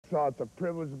Hacksaw. It's a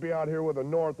privilege to be out here with a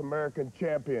North American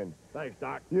champion. Thanks,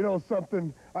 Doc. You know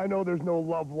something? I know there's no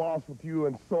love lost with you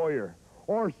and Sawyer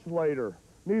or Slater.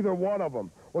 Neither one of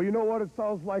them. Well, you know what? It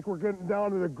sounds like we're getting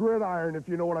down to the gridiron, if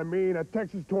you know what I mean, a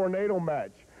Texas tornado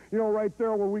match. You know, right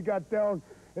there where we got down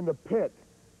in the pit.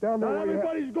 Down there. Now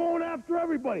everybody's going after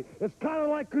everybody. It's kind of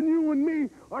like when you and me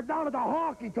are down at the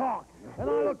honky tonk, and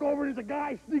I look over and there's a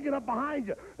guy sneaking up behind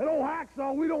you. And old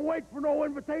Hacksaw, we don't wait for no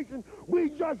invitation. We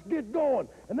just get going.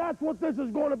 And that's what this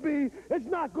is going to be. It's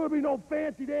not going to be no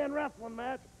fancy Dan wrestling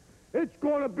match. It's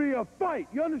going to be a fight.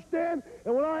 You understand?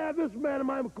 And when I have this man in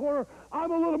my corner,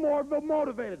 I'm a little more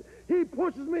motivated. He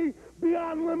pushes me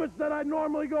beyond limits that I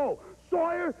normally go.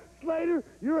 Sawyer, Slater,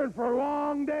 you're in for a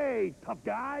long day, tough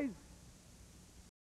guys.